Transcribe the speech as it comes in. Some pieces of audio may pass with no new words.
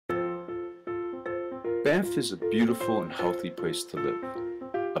Banff is a beautiful and healthy place to live.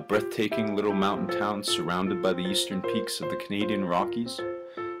 A breathtaking little mountain town surrounded by the eastern peaks of the Canadian Rockies,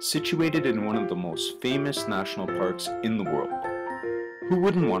 situated in one of the most famous national parks in the world. Who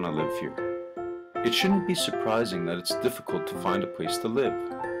wouldn't want to live here? It shouldn't be surprising that it's difficult to find a place to live.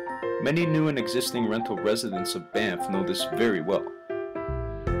 Many new and existing rental residents of Banff know this very well.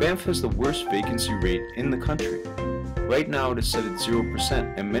 Banff has the worst vacancy rate in the country. Right now it is set at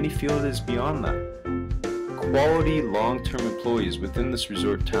 0%, and many feel it is beyond that. Quality, long-term employees within this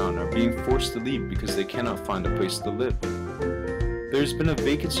resort town are being forced to leave because they cannot find a place to live. There's been a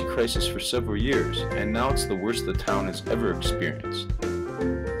vacancy crisis for several years, and now it's the worst the town has ever experienced.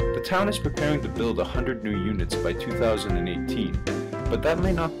 The town is preparing to build 100 new units by 2018, but that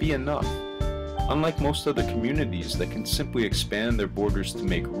may not be enough. Unlike most other communities that can simply expand their borders to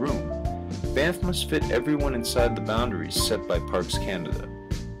make room, Banff must fit everyone inside the boundaries set by Parks Canada.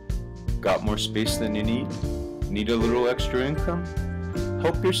 Got more space than you need? Need a little extra income?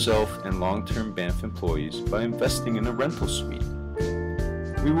 Help yourself and long-term Banff employees by investing in a rental suite.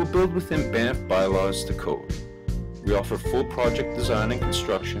 We will build within Banff bylaws to code. We offer full project design and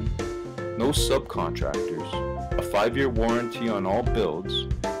construction, no subcontractors, a 5-year warranty on all builds,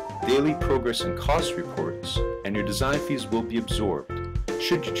 daily progress and cost reports, and your design fees will be absorbed,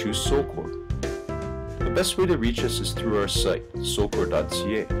 should you choose SOLKOR. The best way to reach us is through our site,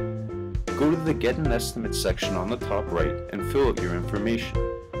 solkor.ca. Go to the Get an Estimate section on the top right and fill out your information.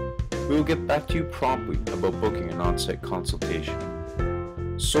 We will get back to you promptly about booking an on-site consultation.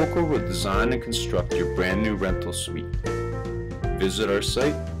 SOLKOR will design and construct your brand new rental suite. Visit our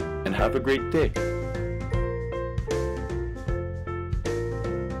site and have a great day.